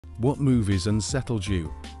What movies unsettled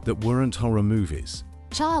you that weren't horror movies?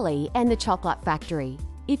 Charlie and the Chocolate Factory.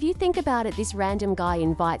 If you think about it, this random guy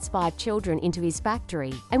invites 5 children into his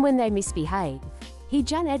factory, and when they misbehave, he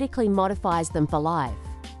genetically modifies them for life.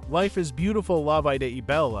 Life is Beautiful, La Vida y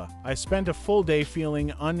Bella. I spent a full day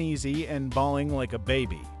feeling uneasy and bawling like a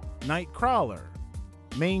baby. Nightcrawler.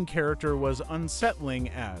 Main character was unsettling,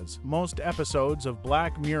 as most episodes of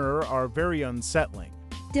Black Mirror are very unsettling.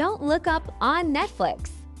 Don't Look Up on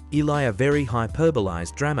Netflix. Eli, a very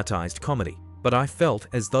hyperbolized, dramatized comedy, but I felt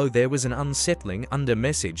as though there was an unsettling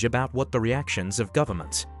under-message about what the reactions of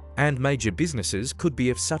governments and major businesses could be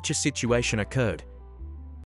if such a situation occurred.